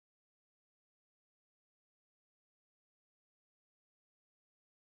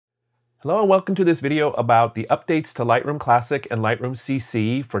Hello and welcome to this video about the updates to Lightroom Classic and Lightroom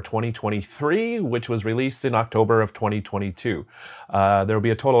CC for 2023, which was released in October of 2022. There will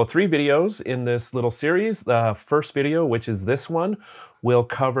be a total of 3 videos in this little series. The first video, which is this one, will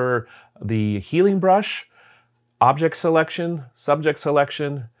cover the healing brush, object selection, subject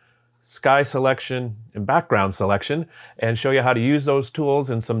selection, sky selection, and background selection, and show you how to use those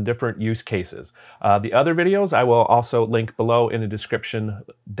tools in some different use cases. The other videos I will also link below in the description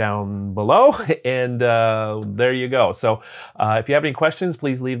down below, and there you go. So if you have any questions,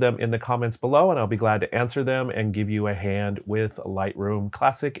 please leave them in the comments below, and I'll be glad to answer them and give you a hand with Lightroom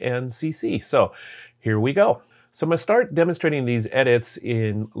Classic and CC. So here we go. So I'm going to start demonstrating these edits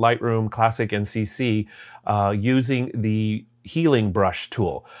in Lightroom Classic and CC using the healing brush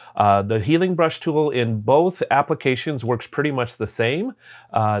tool. The healing brush tool in both applications works pretty much the same.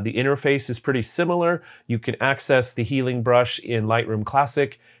 The interface is pretty similar. You can access the healing brush in Lightroom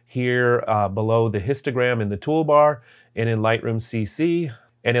Classic here below the histogram in the toolbar, and in Lightroom CC.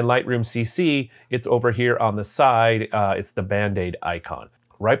 And in Lightroom CC, it's over here on the side. It's the Band-Aid icon.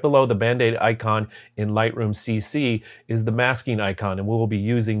 Right below the Band-Aid icon in Lightroom CC is the masking icon, and we will be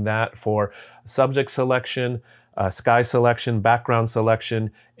using that for subject selection, sky selection, background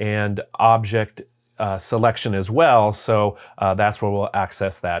selection, and object selection as well. So that's where we'll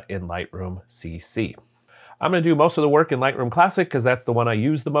access that in Lightroom CC. I'm going to do most of the work in Lightroom Classic because that's the one I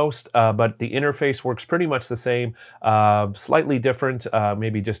use the most, but the interface works pretty much the same, slightly different,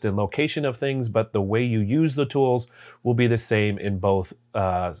 maybe just in location of things, but the way you use the tools will be the same in both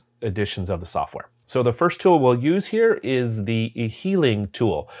editions of the software. So the first tool we'll use here is the healing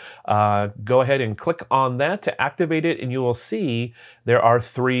tool. Go ahead and click on that to activate it, and you will see there are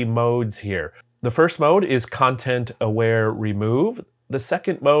 3 modes here. The first mode is Content Aware Remove. The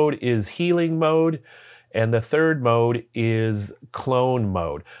second mode is Healing Mode. And the third mode is clone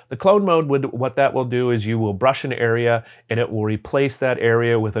mode. The clone mode, what that will do is you will brush an area and it will replace that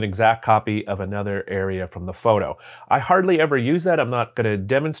area with an exact copy of another area from the photo. I hardly ever use that. I'm not going to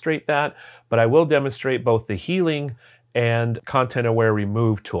demonstrate that, but I will demonstrate both the healing and Content Aware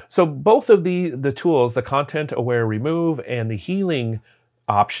Remove tool. So both of the tools, the Content Aware Remove and the healing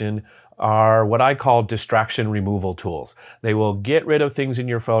option, are what I call distraction removal tools. They will get rid of things in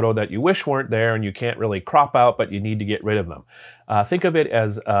your photo that you wish weren't there and you can't really crop out, but you need to get rid of them. Think of it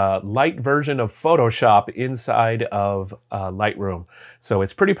as a light version of Photoshop inside of Lightroom. So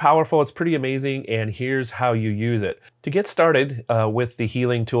it's pretty powerful, it's pretty amazing, and here's how you use it. To get started with the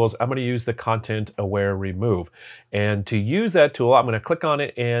healing tools, I'm going to use the Content Aware Remove. And to use that tool, I'm going to click on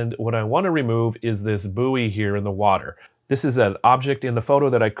it, and what I want to remove is this buoy here in the water. This is an object in the photo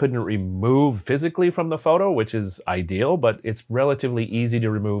that I couldn't remove physically from the photo, which is ideal, but it's relatively easy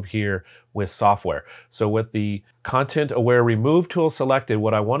to remove here with software. So with the Content Aware Remove tool selected,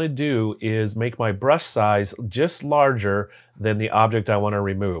 what I want to do is make my brush size just larger than the object I want to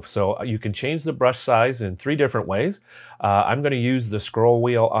remove. So you can change the brush size in 3 different ways. I'm going to use the scroll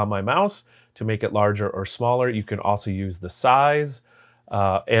wheel on my mouse to make it larger or smaller. You can also use the size,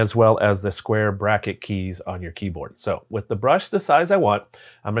 as well as the square bracket keys on your keyboard. So with the brush the size I want,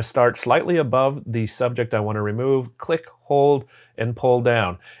 I'm going to start slightly above the subject I want to remove, click, hold, and pull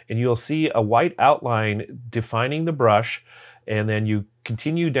down. And you'll see a white outline defining the brush, and then you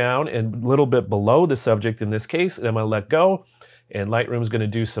continue down and a little bit below the subject in this case, and I'm going to let go. And Lightroom is going to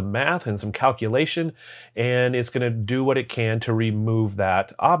do some math and some calculation, and it's going to do what it can to remove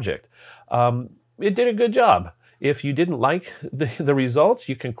that object. It did a good job. If you didn't like the results,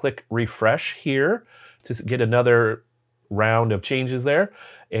 you can click refresh here to get another round of changes there,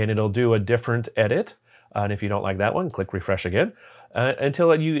 and it'll do a different edit. And if you don't like that one, click refresh again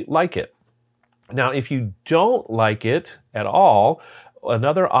until you like it. Now, if you don't like it at all,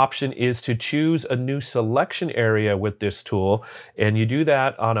 another option is to choose a new selection area with this tool, and you do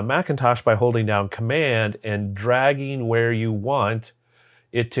that on a Macintosh by holding down Command and dragging where you want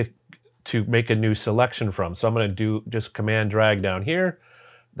it to make a new selection from. So I'm going to do just Command drag down here.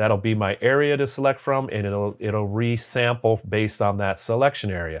 That'll be my area to select from, and it'll resample based on that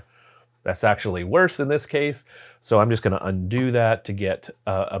selection area. That's actually worse in this case, so I'm just going to undo that to get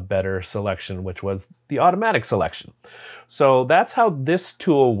a better selection, which was the automatic selection. So that's how this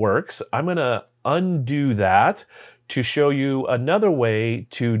tool works. I'm going to undo that to show you another way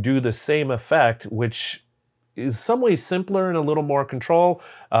to do the same effect, which is some ways simpler and a little more control.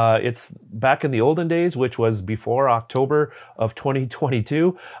 It's back in the olden days, which was before October of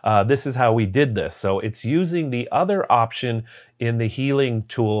 2022. This is how we did this. So it's using the other option in the healing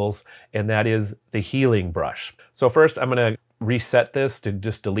tools, and that is the healing brush. So first I'm going to reset this to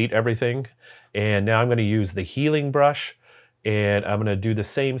just delete everything. And now I'm going to use the healing brush and I'm gonna do the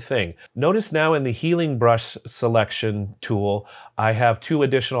same thing. Notice now in the healing brush selection tool, I have two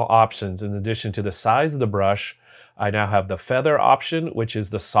additional options. In addition to the size of the brush, I now have the feather option, which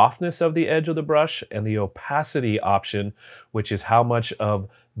is the softness of the edge of the brush, and the opacity option, which is how much of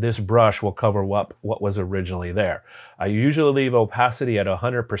this brush will cover what was originally there. I usually leave opacity at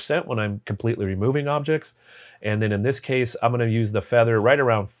 100% when I'm completely removing objects. And then in this case, I'm gonna use the feather right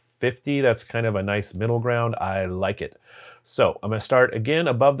around 50. That's kind of a nice middle ground. I like it. So I'm gonna start again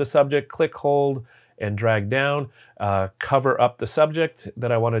above the subject, click, hold, and drag down, cover up the subject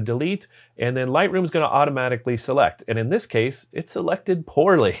that I want to delete, and then Lightroom's going to automatically select. And in this case, it selected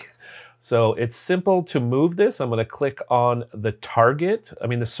poorly. So it's simple to move this. I'm going to click on the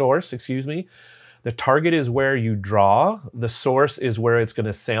the source, excuse me. The target is where you draw. The source is where it's going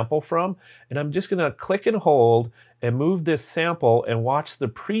to sample from. And I'm just going to click and hold and move this sample and watch the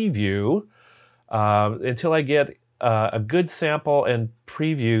preview until I get a good sample and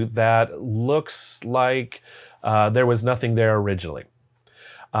preview that looks like there was nothing there originally.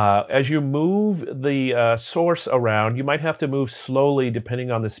 As you move the source around, you might have to move slowly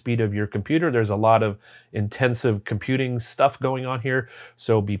depending on the speed of your computer. There's a lot of intensive computing stuff going on here,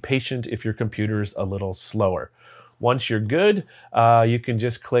 so be patient if your computer's a little slower. Once you're good, you can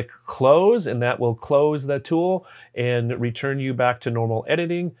just click close, and that will close the tool and return you back to normal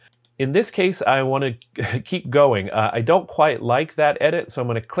editing. In this case, I want to keep going. I don't quite like that edit, so I'm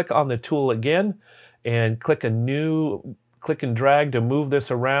going to click on the tool again and click and drag to move this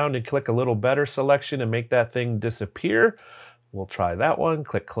around and click a little better selection and make that thing disappear. We'll try that one.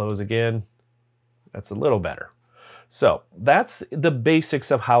 Click close again. That's a little better. So that's the basics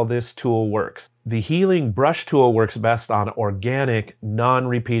of how this tool works. The healing brush tool works best on organic,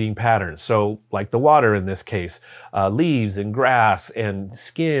 non-repeating patterns. So like the water in this case, leaves and grass and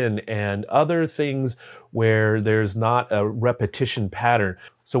skin and other things where there's not a repetition pattern.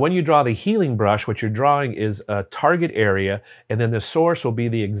 So when you draw the healing brush, what you're drawing is a target area, and then the source will be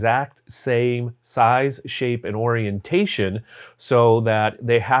the exact same size, shape, and orientation so that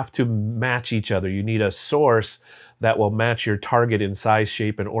they have to match each other. You need a source that will match your target in size,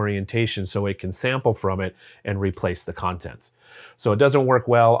 shape, and orientation so it can sample from it and replace the contents. So it doesn't work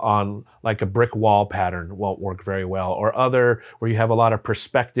well on like a brick wall pattern, won't work very well, or other where you have a lot of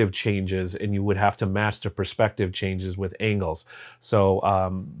perspective changes and you would have to match the perspective changes with angles. So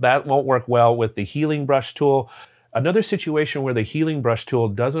that won't work well with the healing brush tool. Another situation where the healing brush tool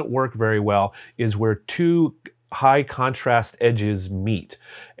doesn't work very well is where two high contrast edges meet.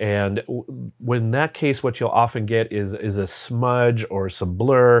 And in that case, what you'll often get is a smudge or some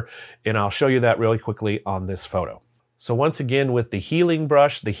blur. And I'll show you that really quickly on this photo. So once again, with the healing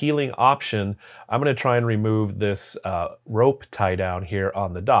brush, the healing option, I'm gonna try and remove this rope tie down here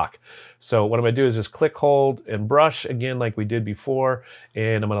on the dock. So what I'm gonna do is just click, hold, and brush again like we did before,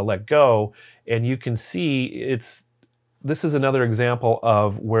 and I'm gonna let go. And you can see this is another example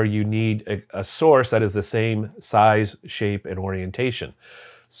of where you need a source that is the same size, shape, and orientation.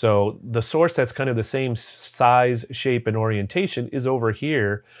 So the source that's kind of the same size, shape, and orientation is over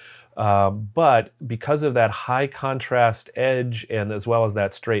here. But because of that high contrast edge and as well as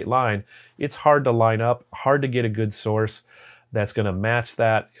that straight line, it's hard to line up, hard to get a good source that's going to match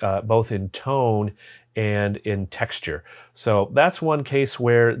that both in tone and in texture. So that's one case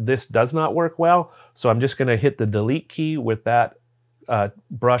where this does not work well. So I'm just going to hit the delete key with that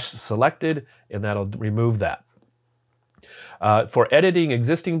brush selected, and that'll remove that. For editing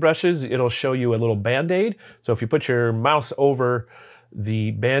existing brushes, it'll show you a little band-aid. So if you put your mouse over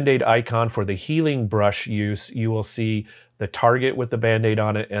the band-aid icon for the healing brush use, you will see the target with the band-aid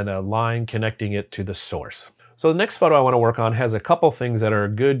on it and a line connecting it to the source. So the next photo I want to work on has a couple things that are a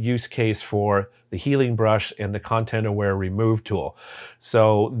good use case for the healing brush and the content aware remove tool.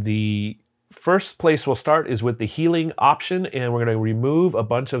 So the first place we'll start is with the healing option, and we're going to remove a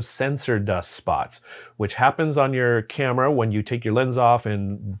bunch of sensor dust spots, which happens on your camera when you take your lens off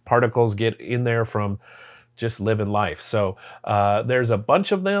and particles get in there from just living life. So there's a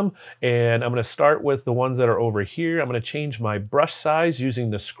bunch of them, and I'm going to start with the ones that are over here. I'm going to change my brush size using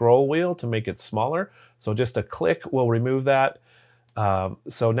the scroll wheel to make it smaller. So just a click will remove that.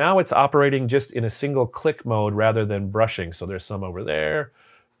 So now it's operating just in a single click mode rather than brushing. So there's some over there,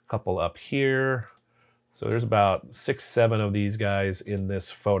 a couple up here. So there's about 6, 7 of these guys in this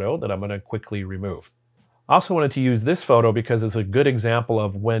photo that I'm going to quickly remove. I also wanted to use this photo because it's a good example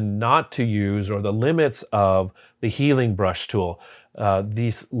of when not to use or the limits of the healing brush tool.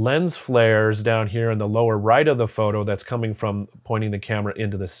 These lens flares down here in the lower right of the photo that's coming from pointing the camera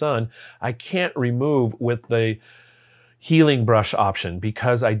into the sun, I can't remove with the healing brush option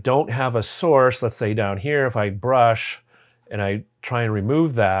because I don't have a source. Let's say down here, if I brush and I try and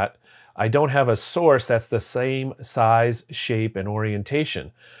remove that, I don't have a source that's the same size, shape, and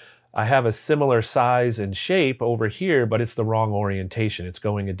orientation. I have a similar size and shape over here, but it's the wrong orientation. It's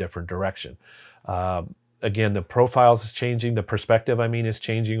going a different direction. Again, the profile is changing. The perspective, I mean, is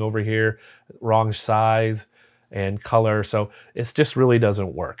changing over here. Wrong size and color. So it just really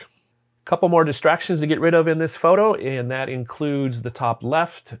doesn't work. Couple more distractions to get rid of in this photo, and that includes the top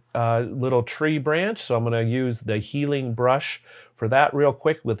left little tree branch. So I'm going to use the healing brush for that real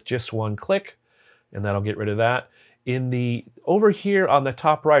quick with just one click, and that'll get rid of that. Over here on the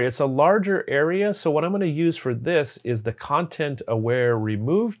top right, it's a larger area. So what I'm going to use for this is the Content Aware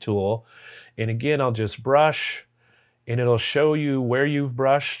Remove tool. And again, I'll just brush, and it'll show you where you've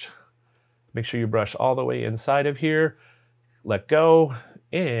brushed. Make sure you brush all the way inside of here. Let go,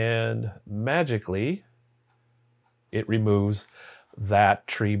 and magically, it removes that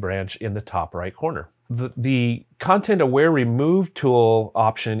tree branch in the top right corner. The Content Aware Remove tool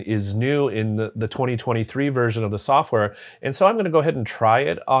option is new in the 2023 version of the software. And so I'm going to go ahead and try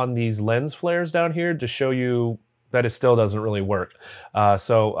it on these lens flares down here to show you that it still doesn't really work.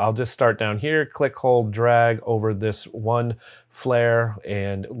 So I'll just start down here, click, hold, drag over this one flare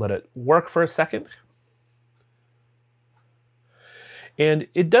and let it work for a second. And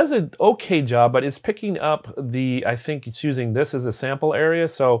it does an okay job, but it's picking up I think it's using this as a sample area.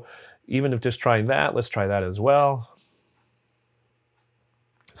 So even if just trying that, let's try that as well.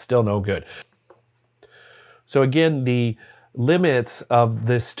 Still no good. So again, the limits of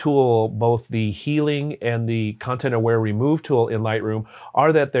this tool, both the healing and the Content Aware Remove tool in Lightroom,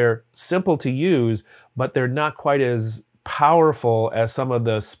 are that they're simple to use, but they're not quite as powerful as some of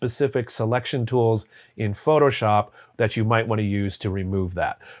the specific selection tools in Photoshop that you might want to use to remove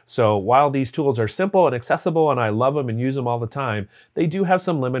that. So while these tools are simple and accessible and I love them and use them all the time, they do have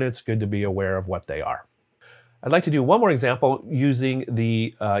some limits. It's good to be aware of what they are. I'd like to do one more example using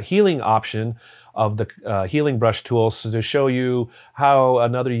the healing option of the healing brush tools to show you how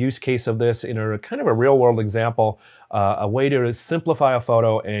another use case of this in a kind of a real world example, a way to simplify a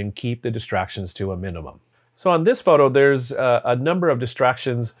photo and keep the distractions to a minimum. So on this photo, there's a number of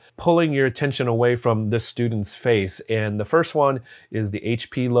distractions pulling your attention away from this student's face. And the first one is the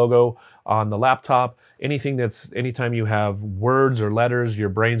HP logo on the laptop. Anytime you have words or letters, your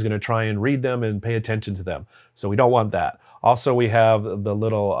brain's going to try and read them and pay attention to them. So we don't want that. Also, we have the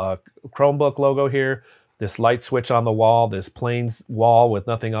little Chromebook logo here, this light switch on the wall, this plain wall with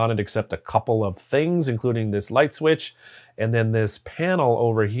nothing on it except a couple of things, including this light switch, and then this panel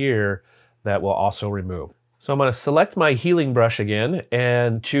over here that we'll also remove. So I'm going to select my healing brush again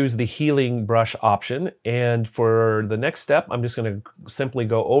and choose the healing brush option. And for the next step, I'm just going to simply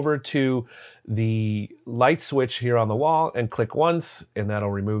go over to the light switch here on the wall and click once, and that'll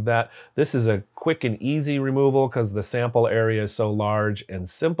remove that. This is a quick and easy removal because the sample area is so large and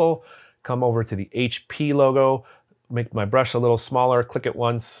simple. Come over to the HP logo, make my brush a little smaller, click it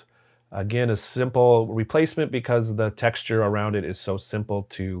once. Again, a simple replacement because the texture around it is so simple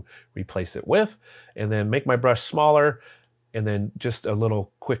to replace it with. And then make my brush smaller, and then just a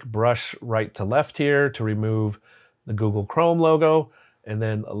little quick brush right to left here to remove the Google Chrome logo. And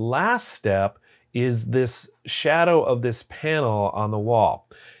then last step is this shadow of this panel on the wall.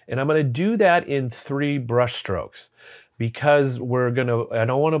 And I'm going to do that in 3 brush strokes because I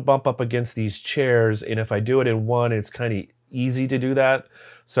don't want to bump up against these chairs. And if I do it in one, it's kind of easy to do that.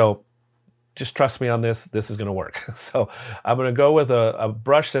 So just trust me on this, this is going to work. So I'm going to go with a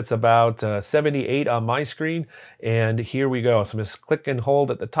brush that's about 78 on my screen, and here we go. So I'm just click and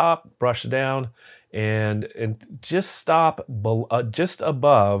hold at the top, brush down, and just stop just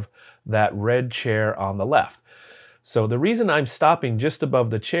above that red chair on the left. So the reason I'm stopping just above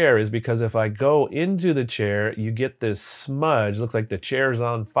the chair is because if I go into the chair, you get this smudge, looks like the chair's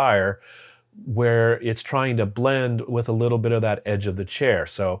on fire, where it's trying to blend with a little bit of that edge of the chair.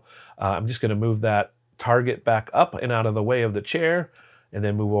 So I'm just going to move that target back up and out of the way of the chair, and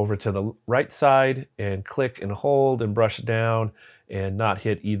then move over to the right side and click and hold and brush down and not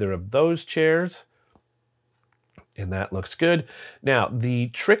hit either of those chairs. And that looks good. Now, the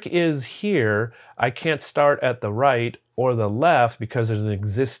trick is here, I can't start at the right or the left because there's an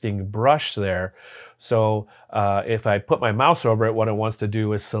existing brush there. So if I put my mouse over it, what it wants to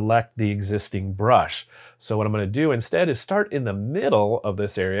do is select the existing brush. So what I'm going to do instead is start in the middle of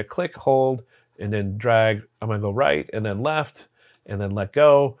this area, click, hold, and then drag. I'm going to go right and then left and then let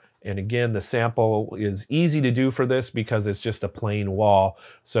go. And again, the sample is easy to do for this because it's just a plain wall.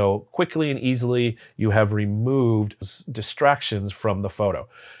 So quickly and easily, you have removed distractions from the photo.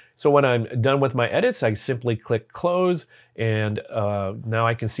 So when I'm done with my edits, I simply click close, and now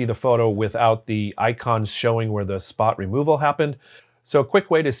I can see the photo without the icons showing where the spot removal happened. So a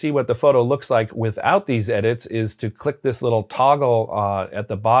quick way to see what the photo looks like without these edits is to click this little toggle at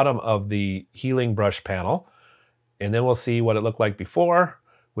the bottom of the healing brush panel, and then we'll see what it looked like before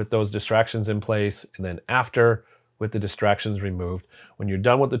with those distractions in place, and then after with the distractions removed. When you're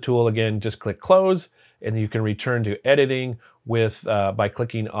done with the tool, again, just click close, and you can return to editing with by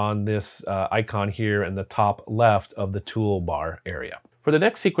clicking on this icon here in the top left of the toolbar area. For the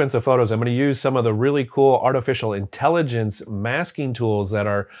next sequence of photos, I'm going to use some of the really cool artificial intelligence masking tools that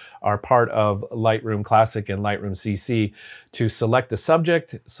are part of Lightroom Classic and Lightroom CC to select the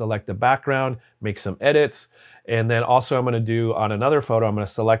subject, select the background, make some edits, and then also I'm going to do on another photo, I'm going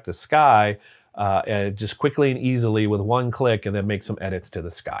to select the sky and just quickly and easily with one click, and then make some edits to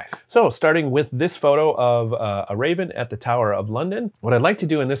the sky. So starting with this photo of a raven at the Tower of London, what I'd like to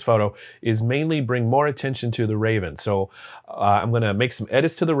do in this photo is mainly bring more attention to the raven. So I'm going to make some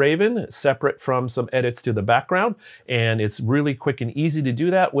edits to the raven separate from some edits to the background, and it's really quick and easy to do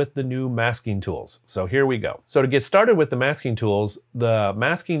that with the new masking tools. So here we go. So to get started with the masking tools, the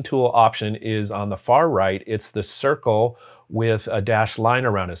masking tool option is on the far right. It's the circle with a dashed line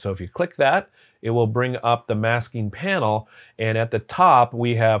around it. So if you click that, it will bring up the masking panel, and at the top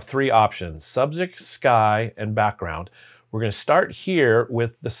we have three options: subject, sky, and background. We're going to start here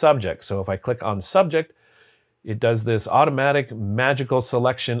with the subject. So if I click on subject, it does this automatic magical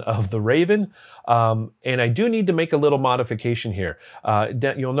selection of the raven. And I do need to make a little modification here.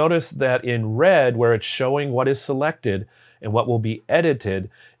 You'll notice that in red, where it's showing what is selected and what will be edited,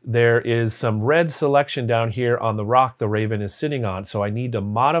 there is some red selection down here on the rock the raven is sitting on. So I need to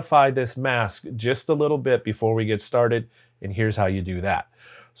modify this mask just a little bit before we get started. And here's how you do that.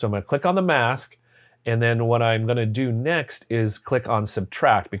 So I'm going to click on the mask. And then what I'm going to do next is click on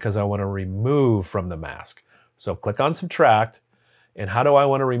subtract, because I want to remove from the mask. So click on subtract. And how do I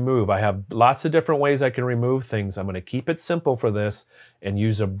want to remove? I have lots of different ways I can remove things. I'm going to keep it simple for this and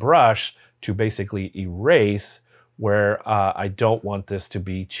use a brush to basically erase where I don't want this to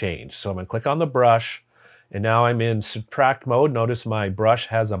be changed. So I'm going to click on the brush, and now I'm in subtract mode. Notice my brush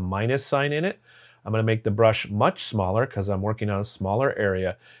has a minus sign in it. I'm going to make the brush much smaller because I'm working on a smaller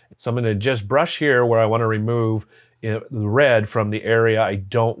area. So I'm going to just brush here where I want to remove the red from the area I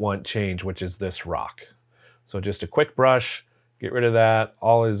don't want change, which is this rock. So just a quick brush, get rid of that.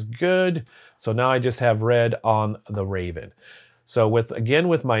 All is good. So now I just have red on the raven. So again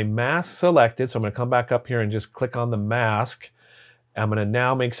with my mask selected, so I'm going to come back up here and just click on the mask. I'm going to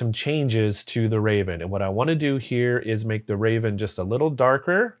now make some changes to the raven. And what I want to do here is make the raven just a little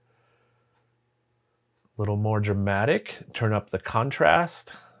darker, a little more dramatic, turn up the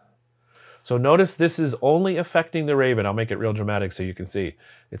contrast. So notice this is only affecting the raven. I'll make it real dramatic so you can see.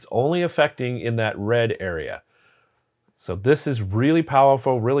 It's only affecting in that red area. So this is really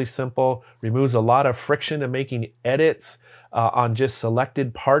powerful, really simple, removes a lot of friction in making edits on just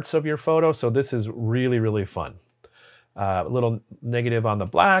selected parts of your photo. So this is really, really fun. A little negative on the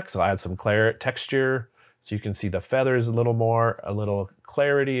black, so I'll add some texture so you can see the feathers a little more, a little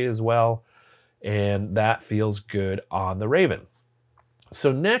clarity as well, and that feels good on the raven.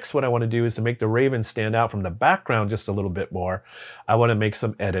 So next what I want to do is to make the raven stand out from the background just a little bit more. I want to make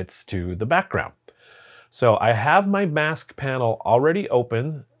some edits to the background. So I have my mask panel already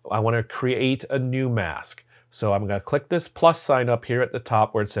open. I want to create a new mask. So I'm going to click this plus sign up here at the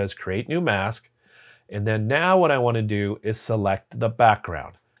top where it says create new mask. And then now what I want to do is select the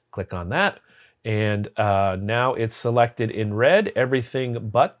background. Click on that. And now it's selected in red, everything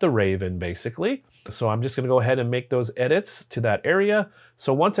but the raven basically. So I'm just going to go ahead and make those edits to that area.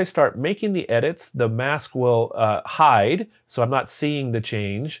 So once I start making the edits, the mask will hide, so I'm not seeing the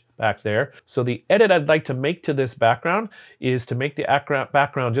change back there. So the edit I'd like to make to this background is to make the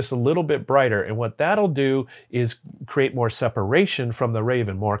background just a little bit brighter. And what that'll do is create more separation from the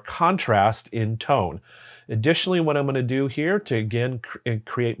raven, more contrast in tone. Additionally, what I'm going to do here to again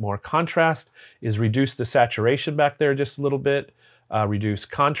create more contrast is reduce the saturation back there just a little bit, reduce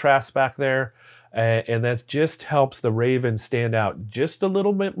contrast back there. And that just helps the raven stand out just a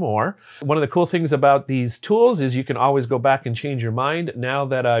little bit more. One of the cool things about these tools is you can always go back and change your mind. Now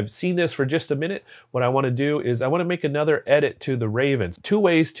that I've seen this for just a minute, what I want to do is I want to make another edit to the raven. Two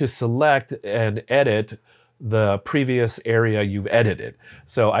ways to select and edit the previous area you've edited.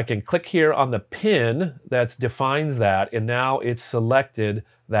 So I can click here on the pin that defines that, and now it's selected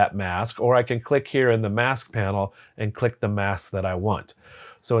that mask, or I can click here in the mask panel and click the mask that I want.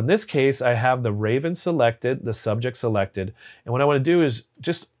 So in this case, I have the raven selected, the subject selected, and what I want to do is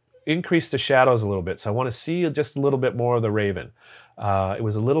just increase the shadows a little bit. So I want to see just a little bit more of the raven. It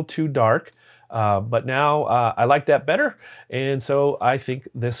was a little too dark. But now I like that better, and so I think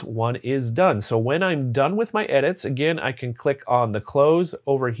this one is done. So when I'm done with my edits, again, I can click on the close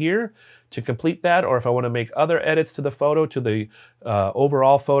over here to complete that, or if I want to make other edits to the photo, to the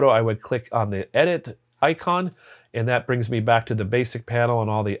overall photo, I would click on the edit icon, and that brings me back to the basic panel and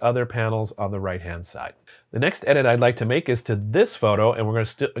all the other panels on the right-hand side. The next edit I'd like to make is to this photo, and we're going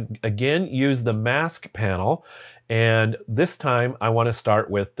to again use the mask panel. And this time I want to start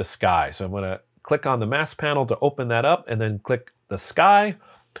with the sky. So I'm going to click on the mask panel to open that up, and then click the sky.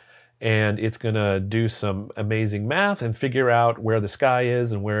 And it's going to do some amazing math and figure out where the sky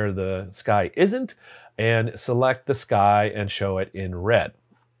is and where the sky isn't, and select the sky and show it in red.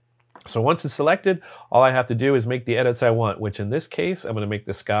 So once it's selected, all I have to do is make the edits I want, which in this case, I'm going to make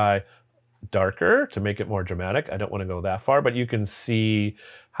the sky darker to make it more dramatic. I don't want to go that far, but you can see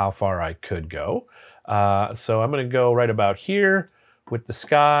how far I could go. So I'm going to go right about here with the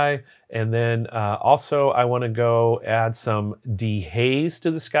sky, and then also I want to go add some dehaze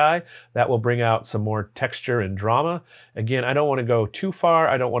to the sky. That will bring out some more texture and drama. Again, I don't want to go too far.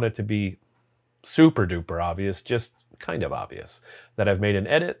 I don't want it to be super duper obvious, just kind of obvious that I've made an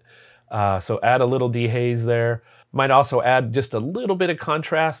edit. So add a little dehaze there. Might also add just a little bit of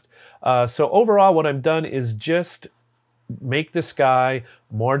contrast. So overall, what I've done is just make the sky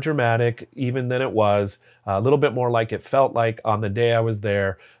more dramatic even than it was, a little bit more like it felt like on the day I was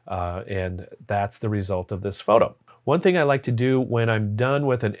there, and that's the result of this photo. One thing I like to do when I'm done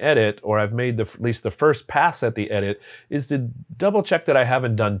with an edit, or I've made at least the first pass at the edit, is to double check that I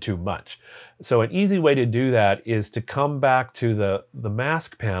haven't done too much. So an easy way to do that is to come back to the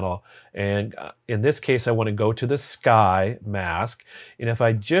mask panel, and in this case I want to go to the sky mask, and if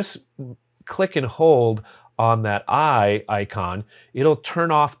I just click and hold on that eye icon, it'll turn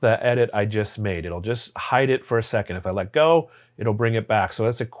off the edit I just made. It'll just hide it for a second. If I let go, it'll bring it back. So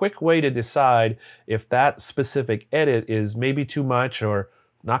that's a quick way to decide if that specific edit is maybe too much or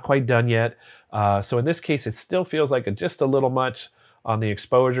not quite done yet. So in this case, it still feels like just a little much on the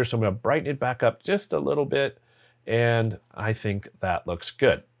exposure. So I'm going to brighten it back up just a little bit, and I think that looks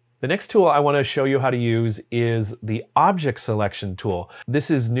good. The next tool I want to show you how to use is the object selection tool. This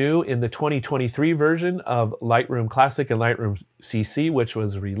is new in the 2023 version of Lightroom Classic and Lightroom CC, which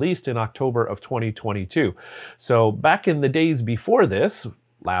was released in October of 2022. So back in the days before this,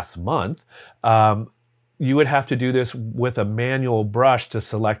 last month, you would have to do this with a manual brush to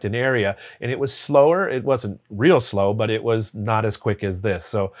select an area, and it was slower. It wasn't real slow, but it was not as quick as this.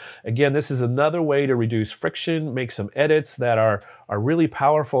 So again, this is another way to reduce friction, make some edits that are really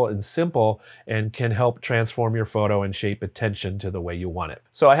powerful and simple, and can help transform your photo and shape attention to the way you want it.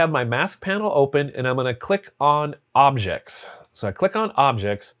 So I have my mask panel open, and I'm going to click on objects. So I click on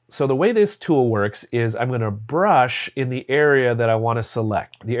objects. So the way this tool works is I'm going to brush in the area that I want to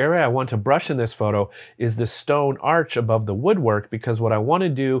select. The area I want to brush in this photo is the stone arch above the woodwork, because what I want to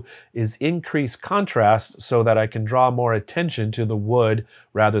do is increase contrast so that I can draw more attention to the wood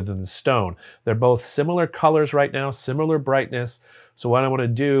rather than the stone. They're both similar colors right now, similar brightness. So what I want to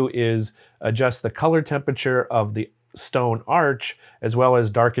do is adjust the color temperature of the stone arch as well as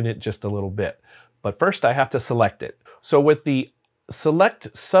darken it just a little bit. But first I have to select it. So with the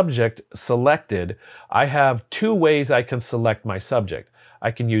select subject selected, I have two ways I can select my subject.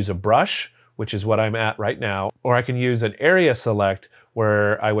 I can use a brush, which is what I'm at right now, or I can use an area select,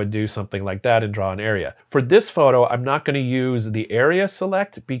 where I would do something like that and draw an area. For this photo, I'm not going to use the area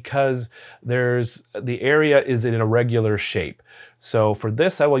select because the area is in a regular shape. So for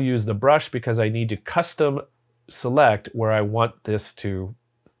this, I will use the brush because I need to custom select where I want this to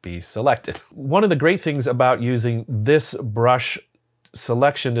be selected. One of the great things about using this brush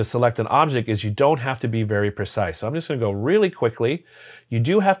selection to select an object is you don't have to be very precise. So I'm just going to go really quickly. You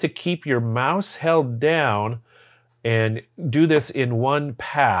do have to keep your mouse held down and do this in one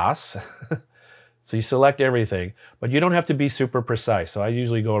pass. So you select everything, but you don't have to be super precise. So I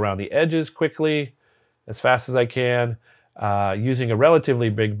usually go around the edges quickly, as fast as I can, using a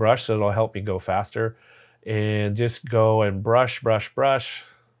relatively big brush so it'll help me go faster, and just go and brush, brush, brush,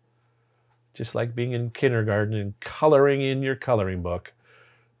 just like being in kindergarten and coloring in your coloring book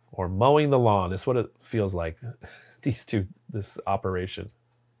or mowing the lawn. That's what it feels like, this operation.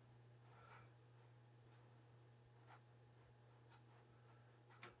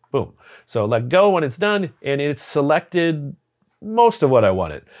 Boom. So let go when it's done, and it's selected most of what I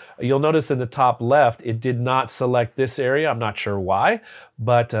wanted. You'll notice in the top left, it did not select this area. I'm not sure why,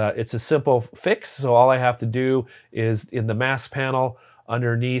 but it's a simple fix. So all I have to do is in the mask panel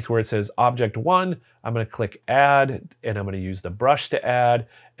underneath where it says Object 1, I'm going to click Add, and I'm going to use the brush to add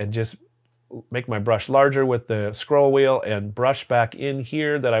and just make my brush larger with the scroll wheel and brush back in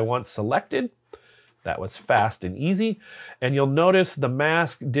here that I want selected. That was fast and easy. And you'll notice the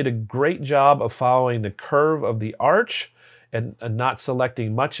mask did a great job of following the curve of the arch and not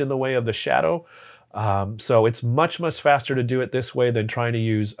selecting much in the way of the shadow. So it's much faster to do it this way than trying to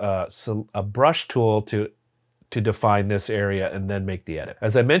use a brush tool to define this area and then make the edit.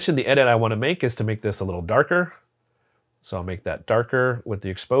 As I mentioned, the edit I want to make is to make this a little darker. So I'll make that darker with the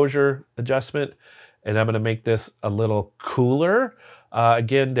exposure adjustment. And I'm going to make this a little cooler,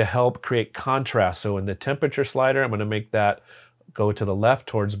 again, to help create contrast. So in the temperature slider, I'm going to make that go to the left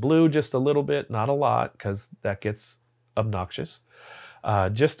towards blue just a little bit, not a lot, because that gets obnoxious.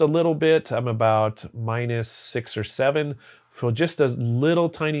 Just a little bit. I'm about -6 or 7. So just a little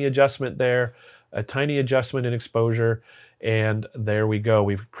tiny adjustment there, a tiny adjustment in exposure, and there we go.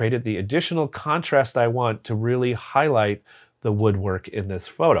 We've created the additional contrast I want to really highlight the woodwork in this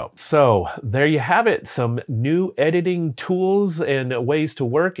photo. So there you have it, some new editing tools and ways to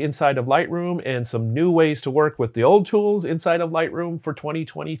work inside of Lightroom, and some new ways to work with the old tools inside of Lightroom for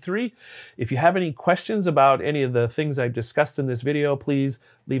 2023. If you have any questions about any of the things I've discussed in this video, please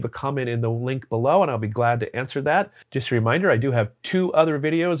leave a comment in the link below and I'll be glad to answer that. Just a reminder, I do have 2 other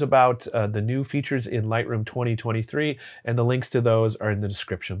videos about the new features in Lightroom 2023, and the links to those are in the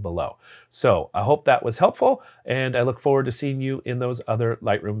description below. So I hope that was helpful, and I look forward to seeing you in those other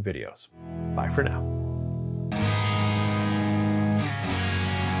Lightroom videos. Bye for now.